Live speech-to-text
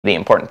The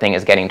important thing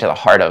is getting to the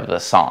heart of the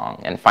song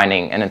and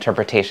finding an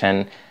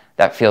interpretation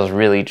that feels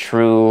really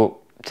true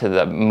to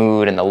the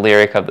mood and the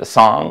lyric of the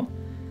song.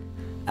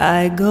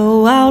 I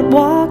go out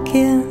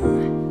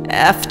walking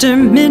after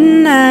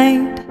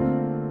midnight,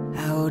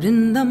 out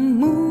in the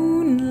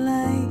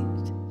moonlight.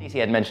 Staci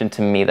had mentioned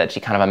to me that she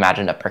kind of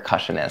imagined a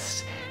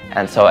percussionist,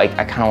 and so I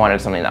kind of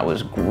wanted something that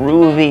was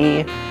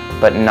groovy,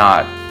 but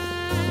not,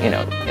 you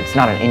know, it's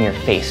not an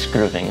in-your-face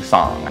grooving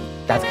song.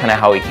 That's kind of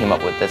how we came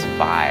up with this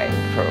vibe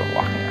for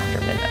Walkin After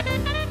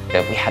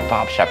Midnight. We had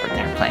Bob Sheppard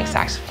there playing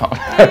saxophone,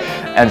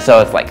 and so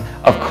it's like,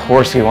 of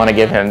course we want to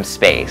give him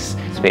space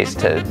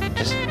to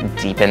just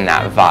deepen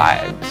that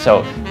vibe.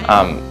 So,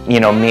 you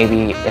know,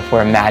 maybe if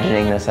we're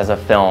imagining this as a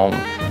film,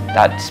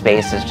 that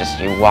space is just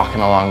you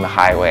walking along the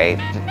highway,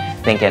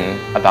 thinking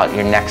about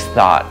your next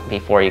thought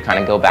before you kind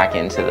of go back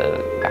into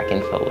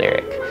the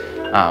lyric.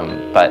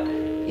 But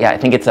yeah, I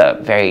think it's a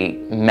very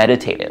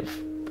meditative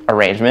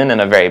arrangement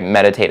and a very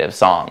meditative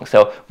song.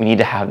 So we need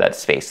to have that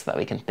space so that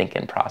we can think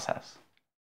and process.